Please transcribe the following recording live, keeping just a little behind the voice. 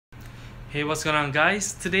Hey, what's going on,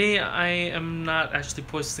 guys? Today I am not actually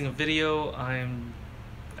posting a video. I'm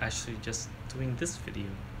actually just doing this video.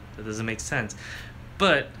 That doesn't make sense.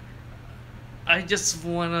 But I just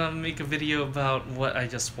want to make a video about what I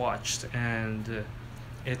just watched, and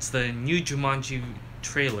it's the new Jumanji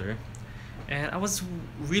trailer. And I was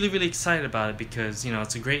really excited about it because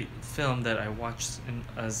it's a great film that I watched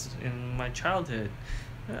in my childhood.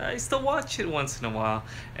 I still watch it once in a while,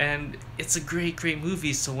 and it's a great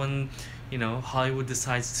movie. So when Hollywood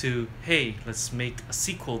decides to, hey, let's make a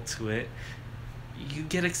sequel to it, you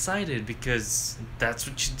get excited because that's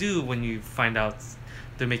what you do when you find out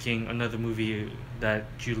they're making another movie that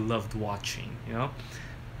you loved watching.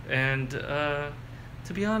 And to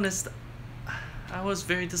be honest, I was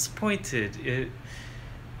very disappointed.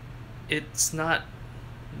 It's not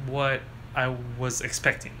what I was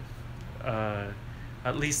expecting.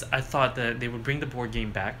 At least I thought that they would bring the board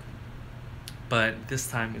game back, but this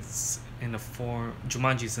time it's in a form.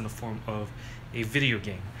 Jumanji is in the form of a video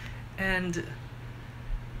game, and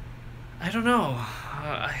I don't know.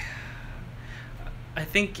 I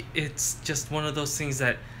think it's just one of those things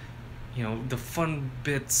that the fun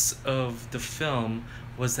bits of the film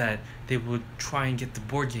was that they would try and get the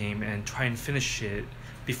board game and try and finish it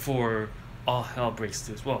before all hell breaks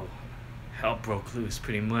loose. Well, hell broke loose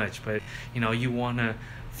pretty much, but you want to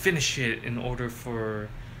finish it in order for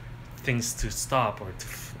things to stop or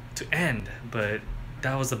to end. But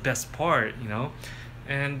that was the best part.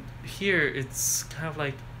 And here it's kind of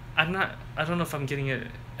like I don't know if I'm getting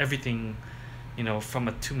everything from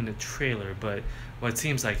a 2-minute trailer, but what it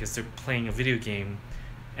seems like is they're playing a video game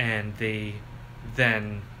and they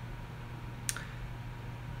then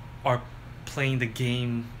are playing the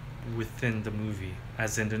game within the movie,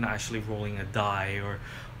 as in they're not actually rolling a die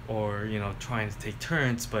or trying to take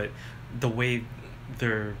turns, but the way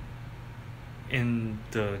they're in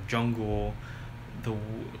the jungle,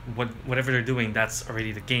 whatever they're doing, that's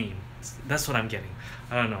already the game. That's what I'm getting.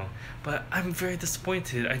 I don't know, but I'm very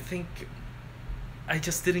disappointed. I think I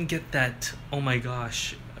just didn't get that oh my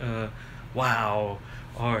gosh, wow,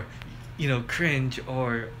 or cringe,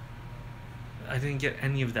 or I didn't get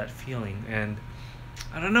any of that feeling. And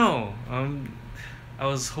I don't know, I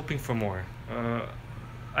was hoping for more.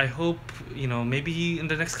 I hope maybe in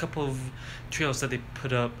the next couple of trailers that they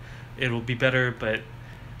put up it will be better, but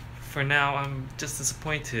for now I'm just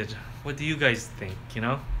disappointed. What do you guys think?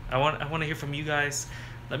 I want to hear from you guys.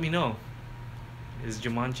 Let me know. Is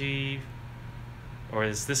Jumanji, or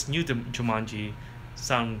is this new Jumanji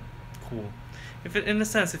sound cool? If it, in a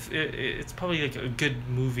sense, if it's probably like a good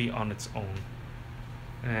movie on its own,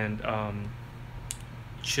 and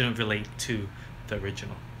shouldn't relate to the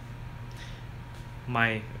original.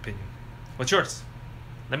 My opinion. What's yours?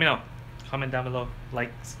 Let me know. Comment down below.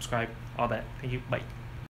 Like, subscribe, all that. Thank you. Bye.